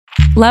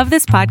Love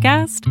this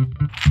podcast?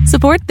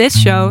 Support this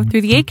show through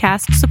the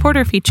Acast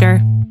supporter feature.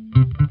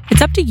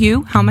 It's up to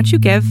you how much you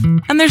give,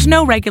 and there's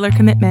no regular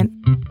commitment.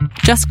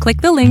 Just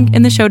click the link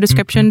in the show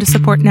description to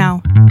support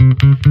now.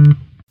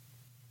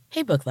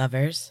 Hey, book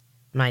lovers.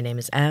 My name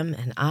is Em,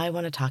 and I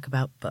want to talk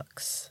about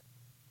books.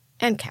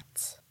 And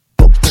cats.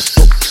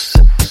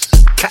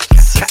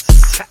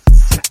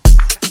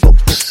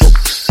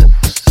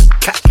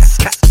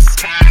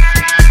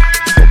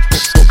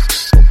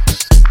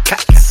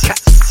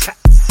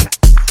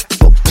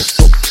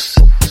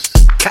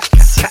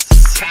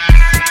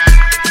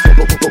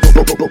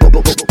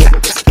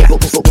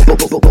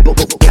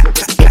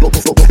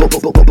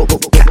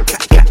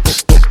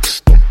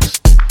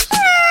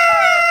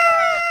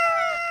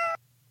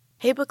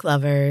 Hey, book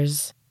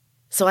lovers.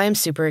 So I am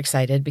super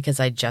excited because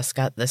I just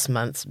got this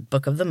month's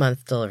Book of the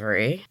Month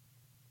delivery.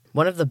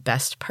 One of the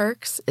best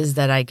perks is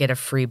that I get a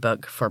free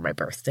book for my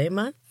birthday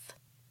month.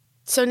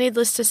 So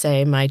needless to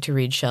say, my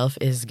to-read shelf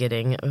is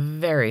getting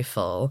very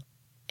full,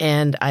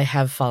 and I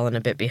have fallen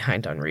a bit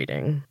behind on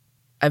reading.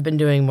 I've been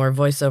doing more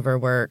voiceover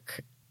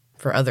work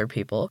for other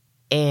people,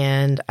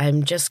 and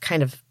I'm just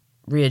kind of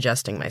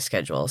readjusting my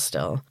schedule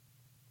still.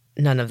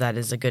 None of that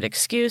is a good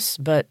excuse,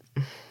 but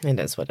it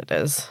is what it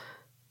is.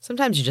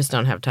 Sometimes you just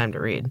don't have time to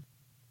read.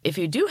 If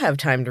you do have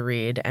time to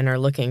read and are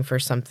looking for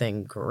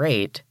something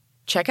great,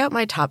 check out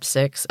my top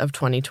 6 of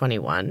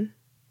 2021.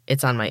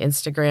 It's on my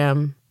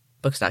Instagram,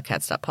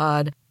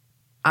 books.cats.pod.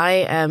 I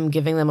am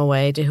giving them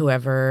away to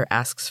whoever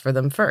asks for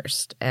them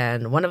first,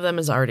 and one of them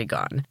is already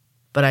gone.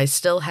 But I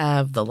still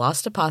have The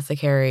Lost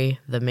Apothecary,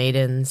 The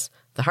Maidens,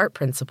 The Heart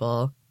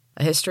Principle,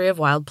 A History of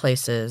Wild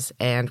Places,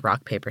 and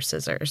Rock, Paper,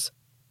 Scissors.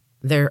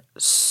 They're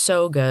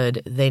so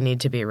good, they need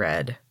to be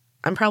read.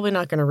 I'm probably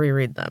not going to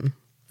reread them,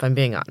 if I'm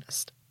being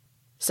honest.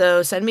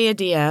 So send me a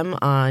DM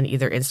on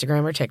either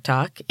Instagram or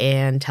TikTok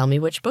and tell me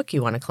which book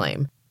you want to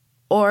claim.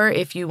 Or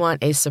if you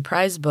want a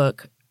surprise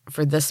book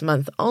for this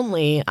month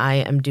only, I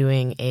am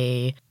doing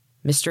a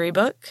mystery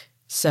book.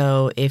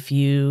 So if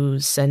you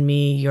send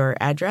me your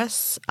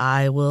address,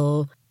 I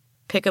will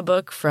pick a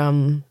book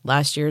from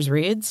last year's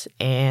reads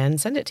and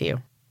send it to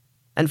you.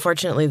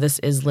 Unfortunately, this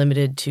is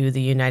limited to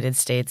the United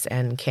States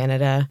and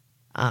Canada.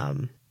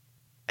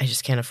 I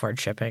just can't afford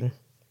shipping.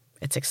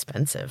 It's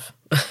expensive.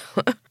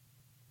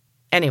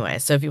 Anyway,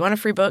 so if you want a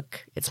free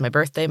book, it's my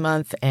birthday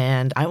month,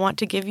 and I want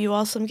to give you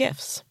all some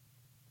gifts.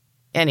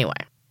 Anyway,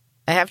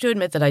 I have to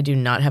admit that I do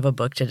not have a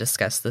book to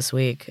discuss this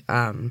week.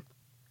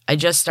 I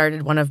just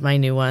started one of my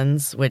new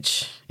ones,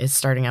 which is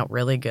starting out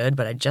really good,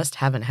 but I just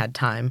haven't had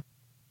time.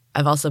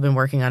 I've also been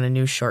working on a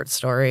new short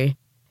story,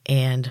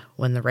 and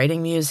when the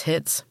writing muse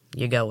hits,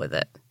 you go with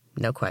it.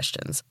 No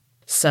questions.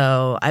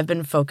 So I've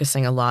been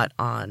focusing a lot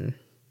on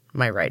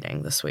my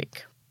writing this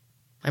week.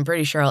 I'm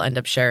pretty sure I'll end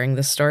up sharing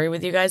this story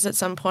with you guys at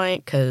some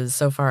point, because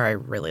so far I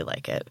really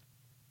like it.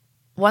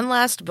 One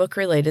last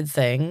book-related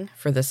thing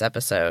for this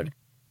episode.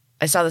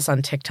 I saw this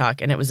on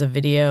TikTok, and it was a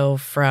video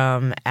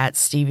from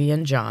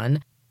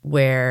 @StevieandJohn,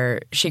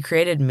 where she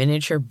created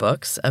miniature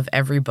books of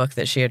every book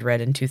that she had read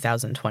in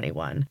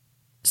 2021,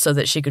 so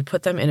that she could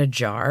put them in a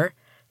jar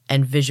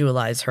and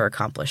visualize her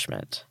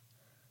accomplishment.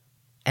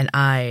 And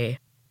I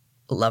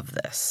love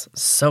this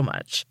so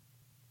much.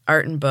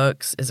 Art and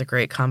books is a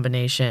great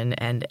combination,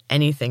 and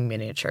anything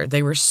miniature.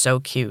 They were so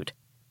cute.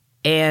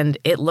 And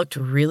it looked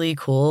really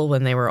cool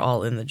when they were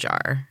all in the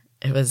jar.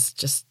 It was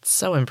just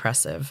so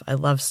impressive. I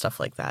love stuff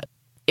like that.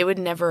 It would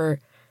never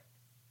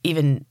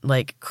even,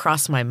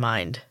 cross my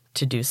mind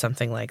to do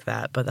something like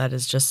that, but that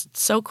is just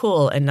so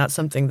cool and not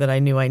something that I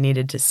knew I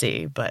needed to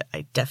see, but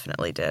I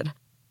definitely did.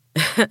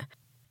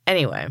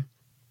 Anyway,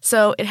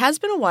 so it has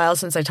been a while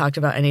since I talked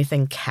about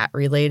anything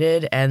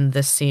cat-related, and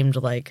this seemed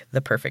like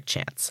the perfect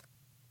chance.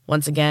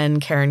 Once again,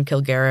 Karen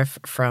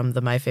Kilgariff from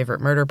the My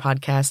Favorite Murder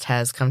podcast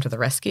has come to the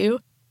rescue.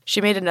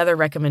 She made another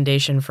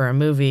recommendation for a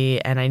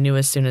movie, and I knew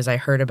as soon as I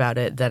heard about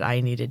it that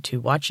I needed to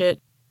watch it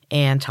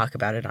and talk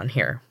about it on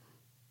here.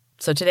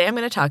 So today I'm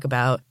going to talk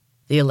about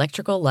The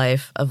Electrical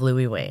Life of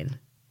Louis Wain.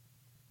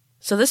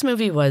 So this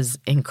movie was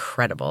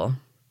incredible.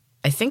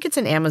 I think it's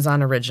an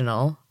Amazon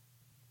original.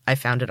 I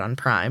found it on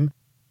Prime.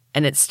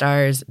 And it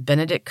stars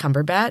Benedict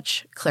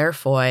Cumberbatch, Claire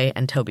Foy,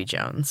 and Toby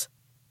Jones.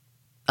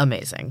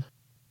 Amazing.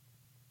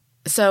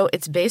 So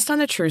it's based on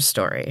a true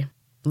story.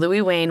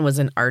 Louis Wain was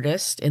an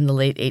artist in the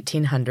late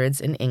 1800s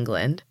in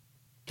England.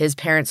 His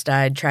parents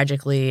died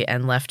tragically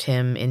and left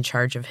him in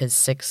charge of his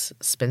 6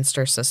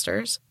 spinster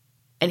sisters.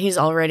 And he's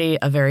already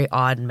a very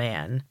odd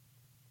man.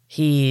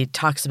 He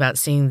talks about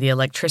seeing the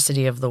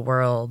electricity of the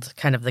world,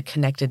 kind of the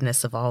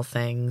connectedness of all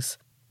things.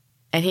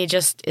 And he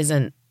just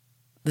isn't.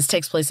 This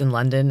takes place in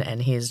London,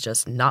 and he's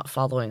just not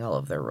following all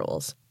of their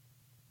rules.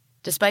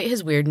 Despite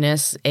his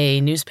weirdness,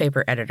 a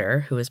newspaper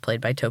editor, who is played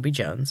by Toby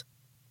Jones,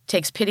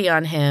 takes pity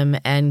on him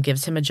and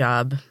gives him a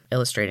job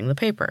illustrating the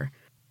paper.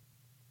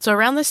 So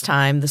around this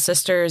time, the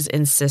sisters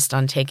insist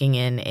on taking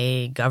in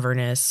a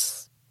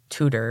governess,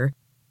 tutor,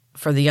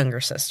 for the younger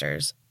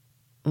sisters.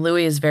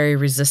 Louis is very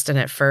resistant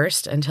at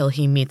first until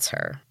he meets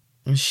her.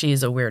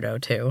 She's a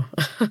weirdo, too.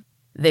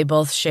 They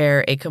both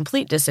share a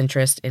complete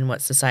disinterest in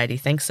what society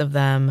thinks of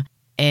them,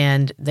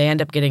 and they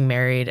end up getting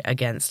married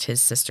against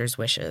his sister's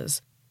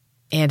wishes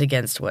and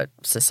against what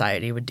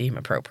society would deem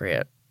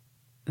appropriate.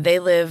 They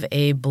live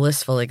a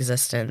blissful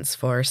existence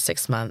for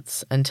 6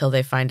 months until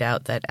they find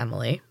out that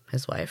Emily,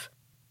 his wife,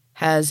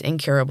 has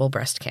incurable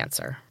breast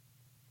cancer.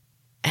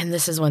 And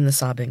this is when the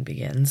sobbing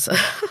begins.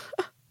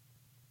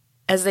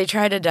 As they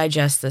try to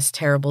digest this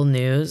terrible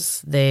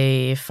news,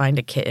 they find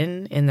a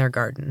kitten in their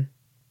garden.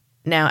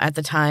 Now, at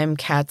the time,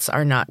 cats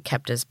are not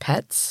kept as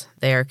pets.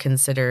 They are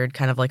considered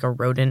kind of like a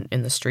rodent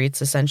in the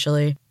streets,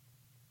 essentially.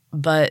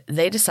 But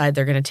they decide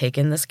they're going to take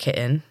in this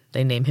kitten.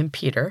 They name him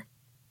Peter.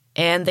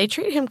 And they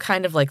treat him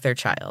kind of like their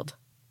child.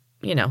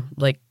 You know,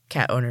 like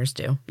cat owners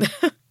do.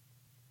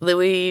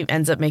 Louis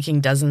ends up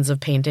making dozens of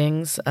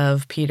paintings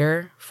of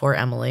Peter for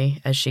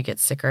Emily as she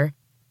gets sicker.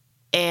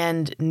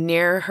 And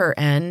near her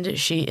end,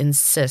 she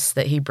insists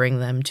that he bring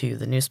them to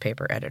the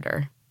newspaper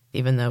editor,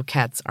 even though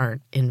cats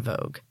aren't in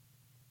vogue.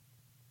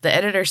 The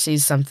editor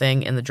sees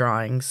something in the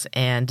drawings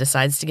and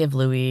decides to give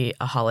Louis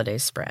a holiday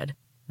spread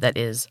that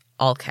is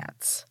all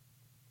cats.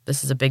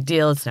 This is a big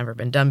deal. It's never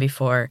been done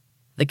before.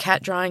 The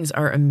cat drawings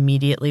are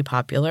immediately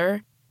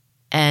popular,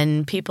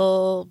 and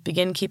people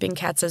begin keeping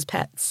cats as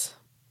pets.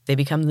 They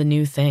become the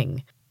new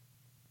thing.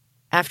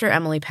 After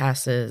Emily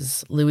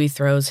passes, Louis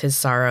throws his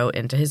sorrow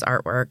into his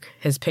artwork.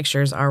 His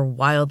pictures are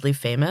wildly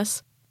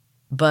famous,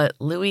 but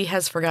Louis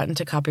has forgotten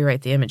to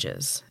copyright the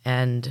images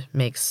and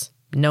makes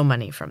no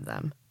money from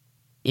them,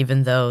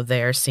 even though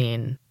they are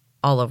seen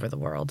all over the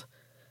world.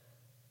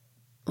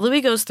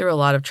 Louis goes through a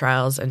lot of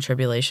trials and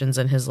tribulations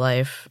in his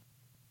life.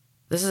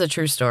 This is a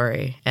true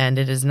story, and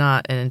it is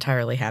not an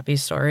entirely happy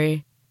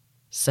story,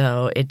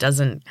 so it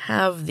doesn't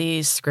have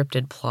the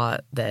scripted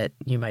plot that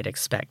you might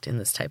expect in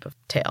this type of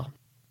tale.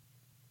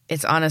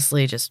 It's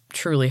honestly just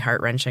truly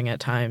heart-wrenching at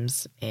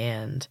times,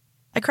 and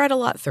I cried a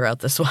lot throughout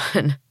this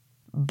one.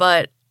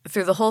 But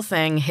through the whole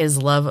thing,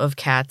 his love of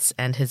cats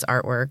and his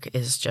artwork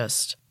is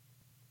just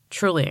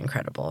truly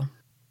incredible.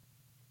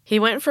 He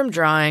went from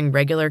drawing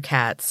regular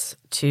cats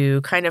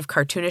to kind of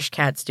cartoonish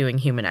cats doing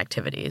human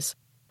activities,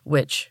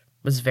 which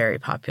was very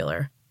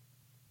popular.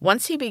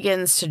 Once he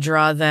begins to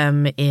draw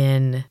them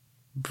in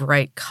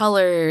bright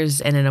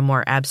colors and in a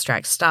more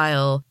abstract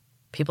style,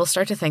 people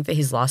start to think that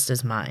he's lost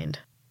his mind.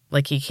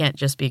 Like he can't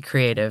just be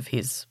creative,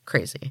 he's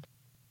crazy.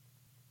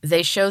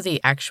 They show the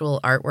actual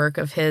artwork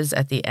of his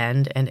at the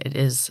end, and it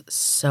is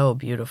so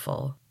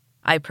beautiful.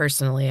 I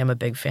personally am a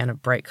big fan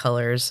of bright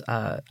colors.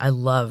 I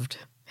loved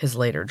his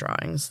later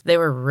drawings. They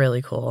were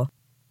really cool.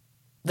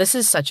 This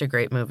is such a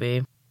great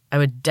movie. I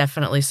would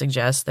definitely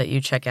suggest that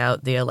you check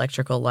out The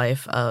Electrical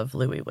Life of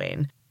Louis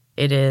Wain.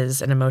 It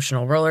is an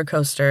emotional roller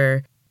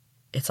coaster.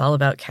 It's all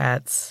about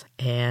cats,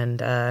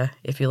 and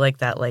if you like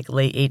that like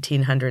late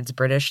 1800s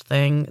British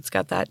thing, it's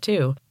got that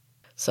too.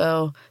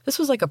 So this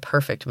was like a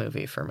perfect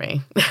movie for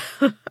me.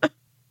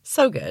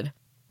 So good.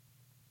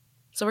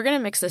 So we're going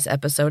to mix this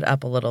episode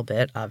up a little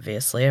bit,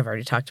 obviously. I've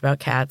already talked about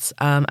cats.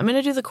 I'm going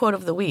to do the quote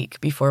of the week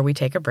before we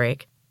take a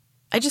break.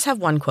 I just have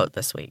one quote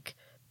this week.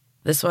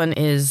 This one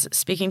is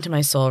speaking to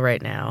my soul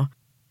right now,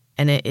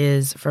 and it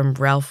is from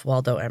Ralph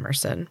Waldo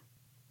Emerson.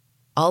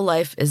 All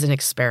life is an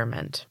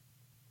experiment.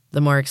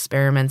 The more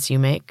experiments you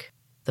make,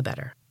 the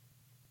better.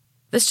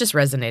 This just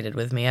resonated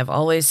with me. I've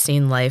always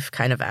seen life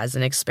kind of as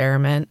an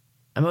experiment.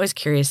 I'm always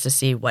curious to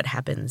see what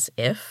happens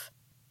if,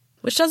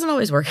 which doesn't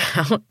always work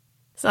out.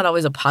 It's not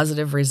always a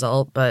positive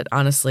result, but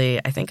honestly,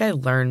 I think I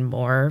learn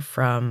more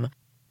from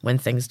when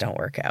things don't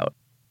work out.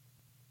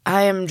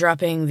 I am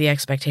dropping the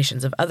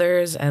expectations of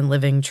others and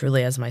living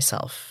truly as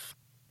myself,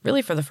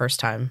 really for the first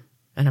time,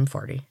 and I'm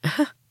 40.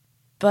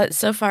 But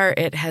so far,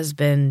 it has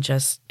been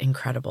just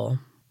incredible.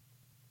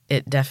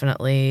 It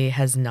definitely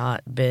has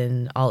not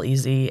been all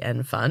easy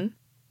and fun.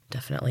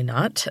 Definitely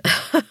not.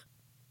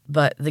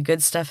 But the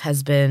good stuff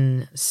has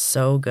been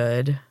so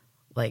good,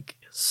 like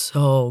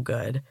so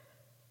good,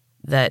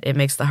 that it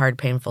makes the hard,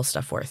 painful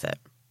stuff worth it.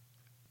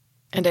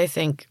 And I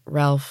think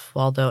Ralph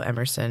Waldo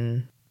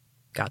Emerson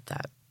got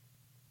that.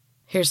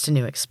 Here's to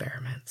new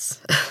experiments.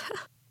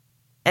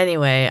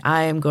 Anyway,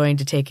 I am going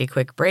to take a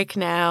quick break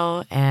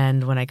now,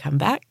 and when I come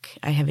back,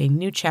 I have a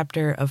new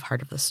chapter of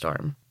Heart of the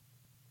Storm.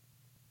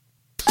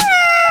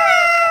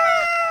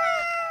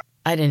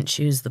 I didn't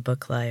choose the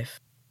book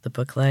life. The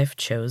book life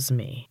chose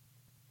me.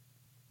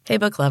 Hey,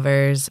 book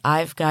lovers.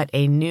 I've got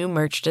a new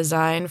merch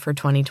design for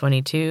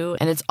 2022,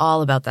 and it's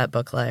all about that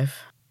book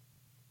life.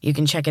 You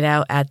can check it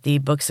out at the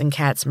Books and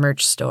Cats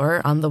merch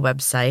store on the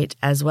website,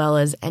 as well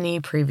as any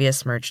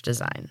previous merch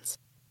designs.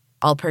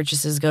 All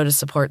purchases go to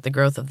support the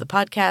growth of the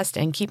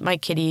podcast and keep my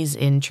kitties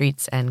in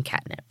treats and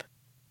catnip.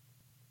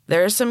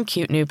 There are some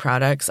cute new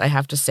products. I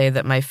have to say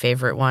that my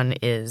favorite one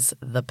is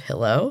the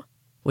pillow,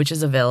 which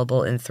is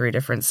available in 3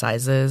 different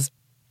sizes,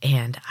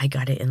 and I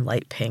got it in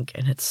light pink,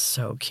 and it's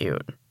so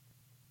cute.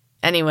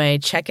 Anyway,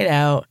 check it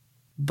out,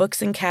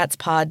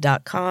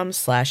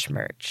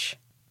 booksandcatspod.com/merch.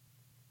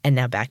 And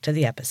now back to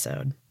the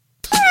episode.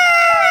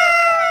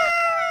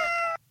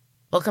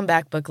 Welcome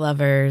back, book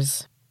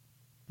lovers.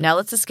 Now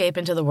let's escape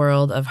into the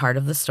world of Heart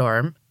of the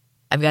Storm.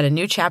 I've got a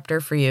new chapter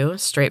for you,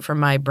 straight from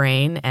my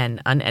brain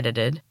and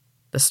unedited.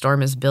 The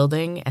storm is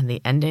building and the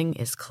ending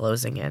is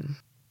closing in.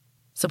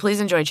 So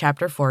please enjoy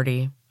Chapter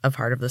 40 of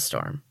Heart of the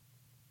Storm.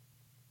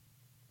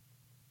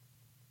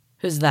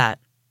 "Who's that?"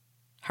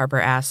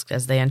 Harper asked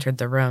as they entered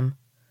the room.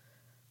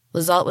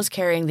 Lizault was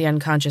carrying the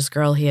unconscious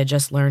girl he had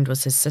just learned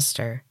was his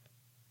sister,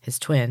 his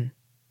twin.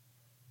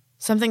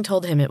 Something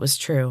told him it was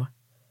true.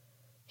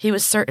 He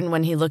was certain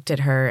when he looked at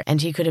her,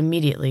 and he could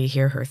immediately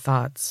hear her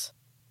thoughts.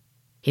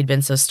 He'd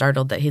been so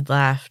startled that he'd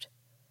laughed.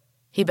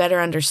 He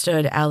better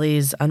understood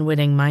Allie's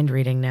unwitting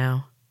mind-reading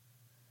now.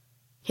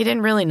 He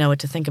didn't really know what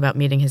to think about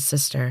meeting his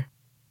sister.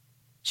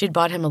 She'd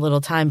bought him a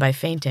little time by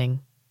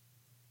fainting.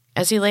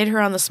 As he laid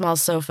her on the small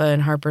sofa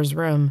in Harper's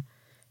room,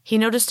 he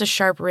noticed a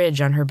sharp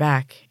ridge on her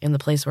back in the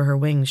place where her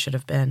wings should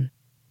have been.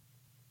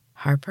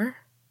 "Harper?"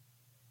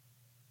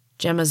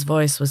 Gemma's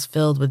voice was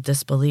filled with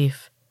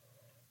disbelief.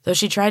 Though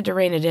she tried to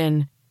rein it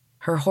in,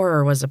 her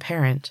horror was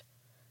apparent,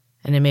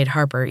 and it made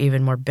Harper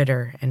even more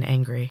bitter and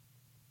angry.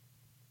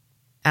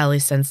 Allie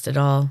sensed it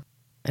all,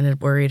 and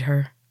it worried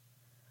her.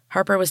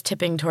 Harper was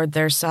tipping toward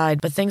their side,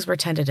 but things were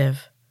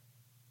tentative.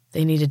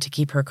 They needed to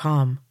keep her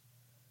calm.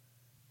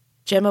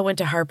 Gemma went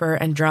to Harper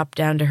and dropped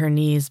down to her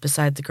knees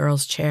beside the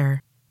girl's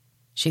chair.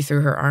 She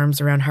threw her arms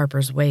around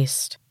Harper's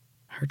waist,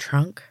 her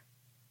trunk,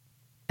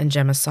 and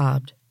Gemma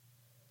sobbed.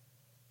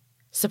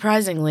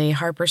 Surprisingly,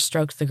 Harper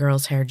stroked the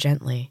girl's hair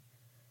gently.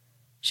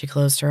 She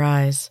closed her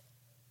eyes,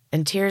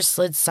 and tears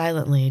slid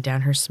silently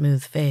down her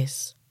smooth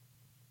face.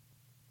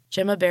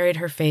 Gemma buried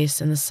her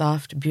face in the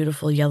soft,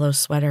 beautiful yellow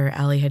sweater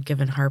Allie had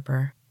given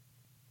Harper.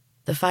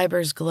 The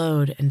fibers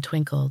glowed and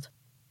twinkled.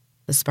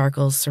 The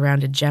sparkles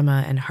surrounded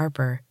Gemma and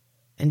Harper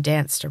and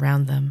danced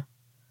around them.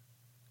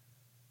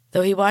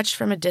 Though he watched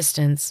from a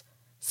distance,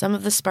 some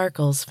of the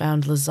sparkles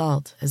found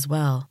Lizault as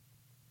well,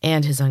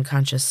 and his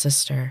unconscious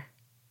sister.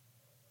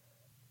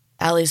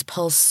 Allie's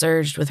pulse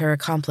surged with her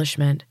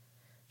accomplishment.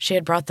 She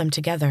had brought them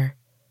together.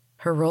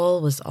 Her role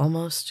was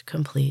almost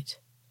complete.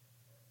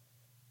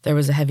 There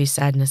was a heavy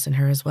sadness in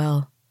her as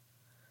well,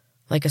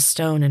 like a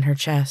stone in her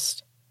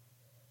chest.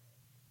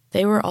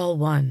 They were all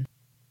one.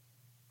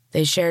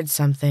 They shared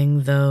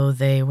something, though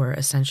they were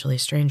essentially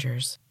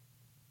strangers.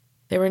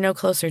 They were no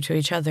closer to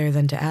each other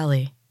than to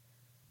Allie,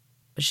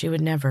 but she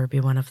would never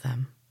be one of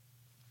them.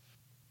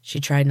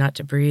 She tried not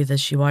to breathe as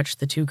she watched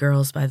the two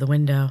girls by the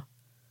window.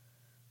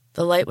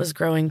 The light was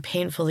growing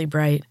painfully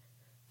bright,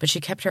 but she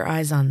kept her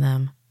eyes on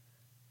them,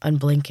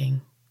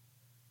 unblinking.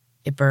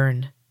 It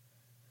burned.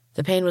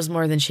 The pain was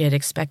more than she had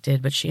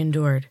expected, but she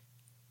endured.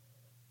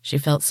 She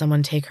felt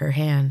someone take her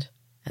hand,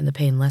 and the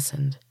pain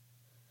lessened.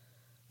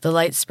 The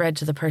light spread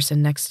to the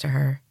person next to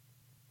her.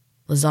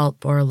 Lizault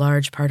bore a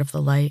large part of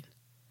the light.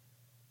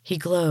 He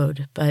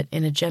glowed, but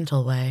in a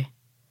gentle way.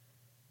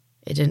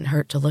 It didn't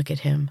hurt to look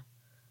at him,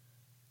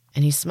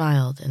 and he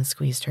smiled and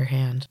squeezed her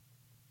hand.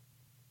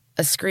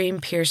 A scream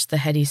pierced the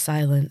heady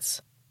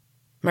silence.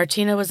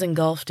 Martina was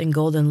engulfed in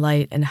golden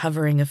light and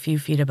hovering a few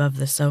feet above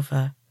the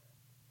sofa.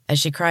 As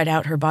she cried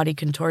out, her body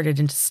contorted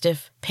into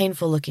stiff,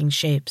 painful-looking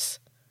shapes.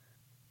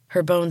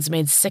 Her bones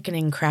made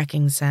sickening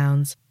cracking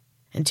sounds,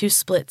 and 2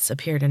 splits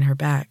appeared in her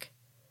back.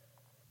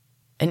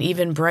 An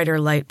even brighter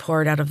light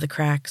poured out of the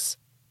cracks,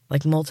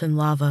 like molten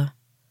lava.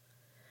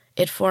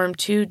 It formed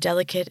 2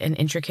 delicate and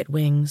intricate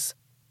wings,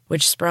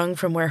 which sprung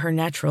from where her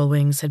natural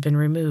wings had been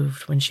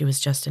removed when she was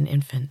just an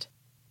infant.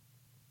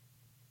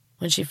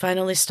 When she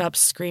finally stopped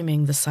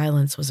screaming, the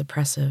silence was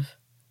oppressive.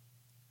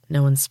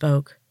 No one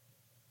spoke.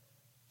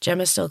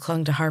 Gemma still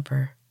clung to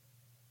Harper.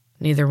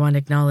 Neither one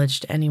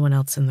acknowledged anyone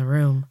else in the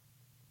room.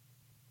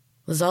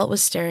 Lizault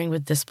was staring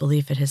with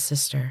disbelief at his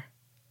sister.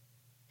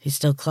 He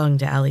still clung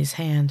to Allie's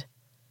hand.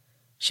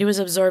 She was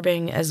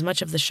absorbing as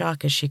much of the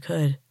shock as she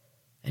could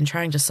and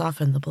trying to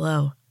soften the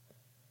blow.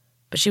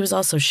 But she was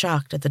also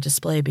shocked at the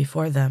display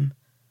before them.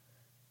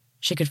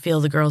 She could feel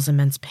the girl's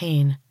immense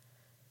pain,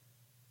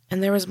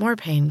 and there was more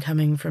pain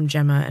coming from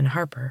Gemma and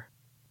Harper.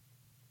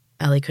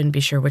 Allie couldn't be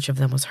sure which of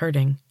them was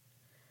hurting.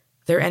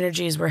 Their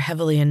energies were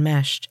heavily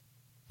enmeshed,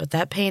 but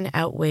that pain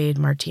outweighed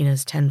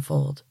Martina's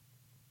tenfold.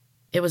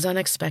 It was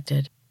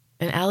unexpected,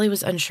 and Allie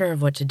was unsure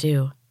of what to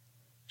do.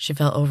 She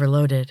felt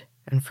overloaded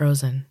and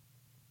frozen.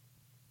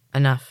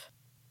 Enough.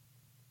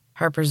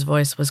 Harper's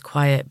voice was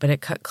quiet, but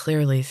it cut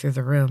clearly through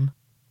the room.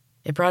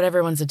 It brought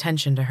everyone's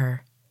attention to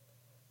her.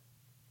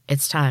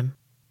 It's time.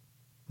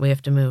 We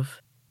have to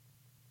move.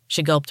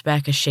 She gulped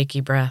back a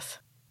shaky breath.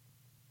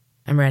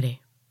 I'm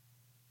ready.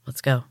 Let's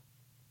go.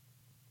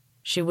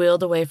 She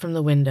wheeled away from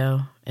the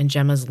window, and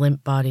Gemma's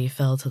limp body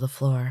fell to the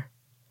floor.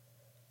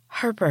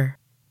 Harper!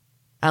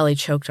 Allie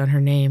choked on her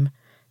name.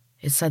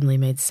 It suddenly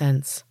made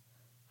sense.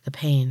 The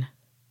pain.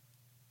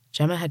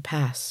 Gemma had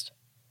passed.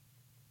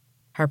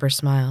 Harper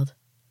smiled.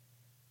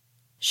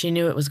 She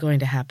knew it was going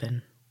to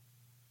happen.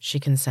 She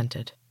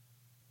consented.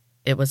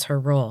 It was her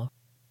role.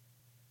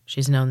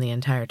 She's known the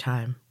entire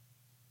time.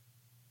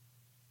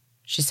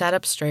 She sat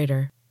up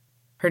straighter.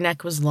 Her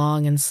neck was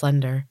long and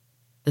slender.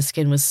 The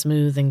skin was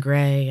smooth and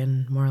gray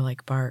and more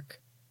like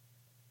bark.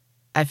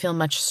 I feel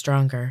much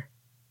stronger.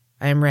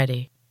 I am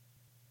ready.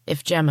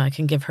 If Gemma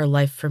can give her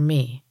life for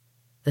me,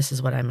 this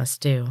is what I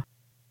must do.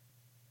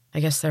 I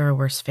guess there are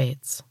worse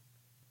fates.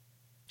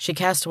 She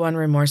cast one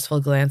remorseful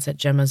glance at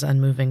Gemma's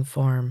unmoving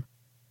form.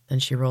 Then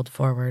she rolled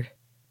forward.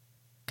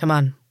 Come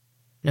on.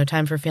 No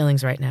time for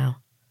feelings right now.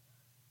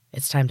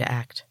 It's time to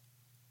act.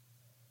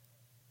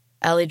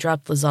 Allie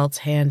dropped Lizalt's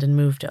hand and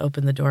moved to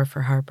open the door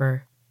for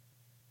Harper.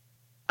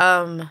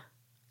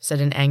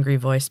 Said an angry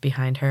voice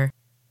behind her.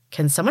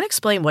 Can someone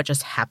explain what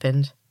just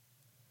happened?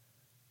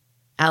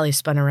 Allie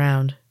spun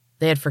around.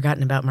 They had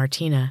forgotten about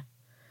Martina.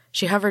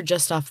 She hovered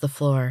just off the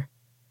floor.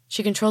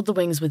 She controlled the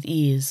wings with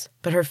ease,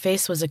 but her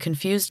face was a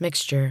confused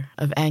mixture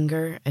of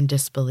anger and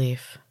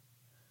disbelief.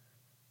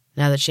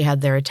 Now that she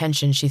had their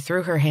attention, she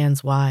threw her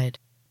hands wide.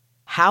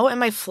 How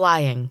am I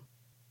flying?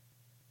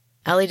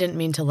 Allie didn't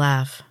mean to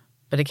laugh,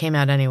 but it came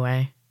out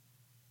anyway.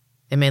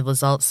 It made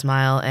Lizalt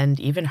smile, and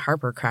even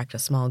Harper cracked a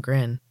small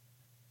grin.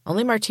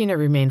 Only Martina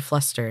remained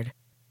flustered,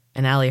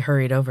 and Allie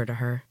hurried over to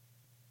her.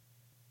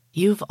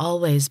 You've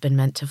always been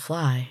meant to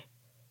fly.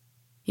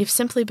 You've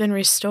simply been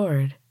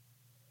restored.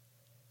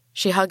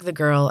 She hugged the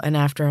girl, and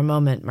after a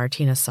moment,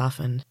 Martina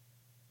softened.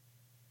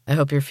 I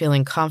hope you're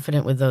feeling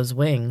confident with those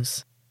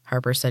wings,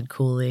 Harper said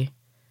coolly.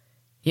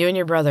 You and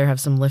your brother have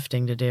some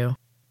lifting to do.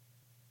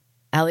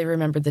 Allie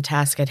remembered the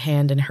task at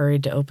hand and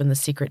hurried to open the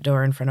secret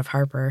door in front of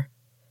Harper.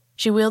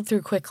 She wheeled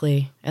through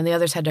quickly, and the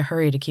others had to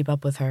hurry to keep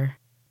up with her.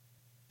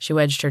 She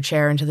wedged her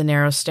chair into the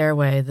narrow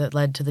stairway that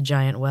led to the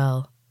giant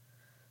well.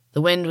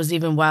 The wind was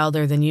even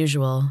wilder than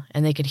usual,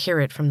 and they could hear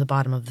it from the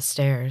bottom of the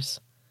stairs.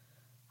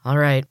 All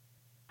right,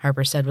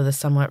 Harper said with a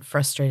somewhat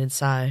frustrated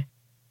sigh.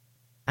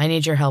 I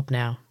need your help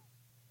now.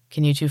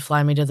 Can you two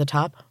fly me to the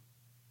top?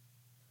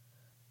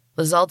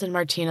 Lizalt and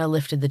Martina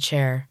lifted the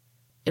chair.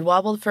 It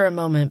wobbled for a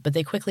moment, but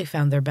they quickly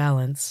found their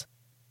balance.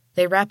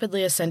 They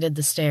rapidly ascended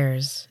the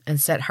stairs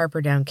and set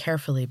Harper down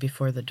carefully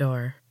before the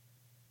door.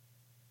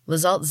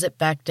 Lizalt zipped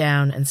back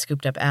down and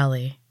scooped up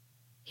Allie.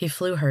 He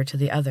flew her to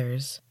the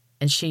others,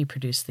 and she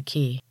produced the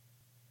key.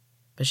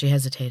 But she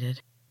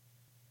hesitated.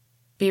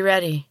 Be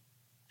ready,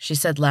 she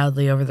said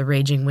loudly over the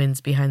raging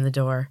winds behind the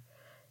door.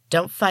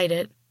 Don't fight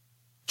it.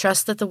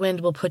 Trust that the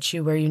wind will put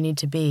you where you need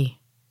to be.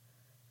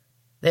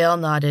 They all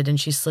nodded, and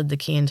she slid the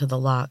key into the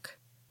lock.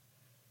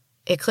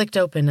 It clicked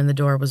open, and the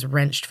door was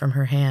wrenched from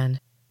her hand.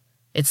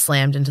 It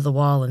slammed into the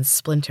wall and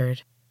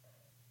splintered.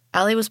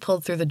 Allie was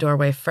pulled through the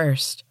doorway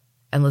first,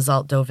 and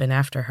Lizalt dove in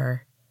after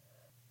her.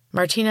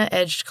 Martina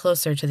edged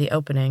closer to the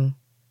opening,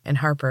 and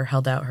Harper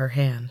held out her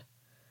hand.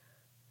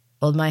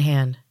 Hold my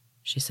hand,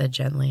 she said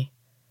gently.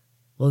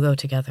 We'll go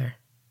together.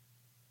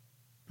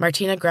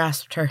 Martina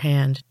grasped her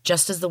hand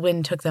just as the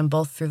wind took them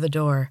both through the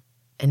door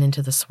and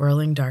into the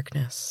swirling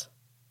darkness.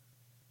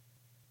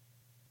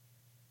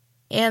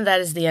 And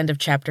that is the end of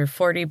Chapter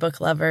 40,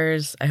 book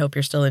lovers. I hope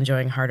you're still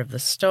enjoying Heart of the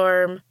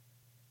Storm.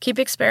 Keep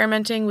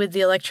experimenting with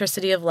the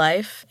electricity of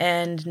life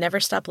and never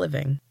stop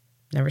living.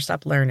 Never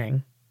stop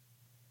learning.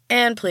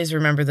 And please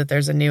remember that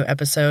there's a new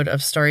episode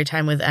of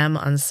Storytime with M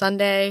on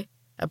Sunday,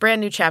 a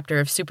brand new chapter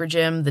of Super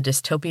Gym, the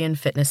Dystopian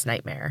Fitness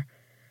Nightmare.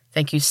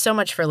 Thank you so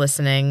much for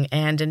listening,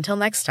 and until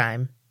next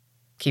time,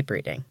 keep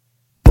reading.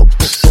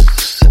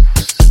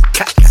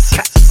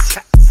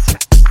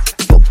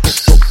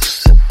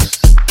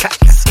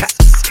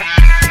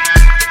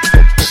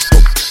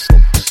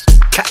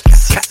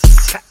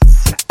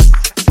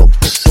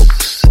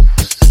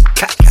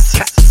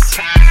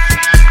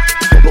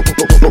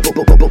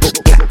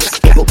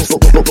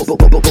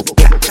 Go.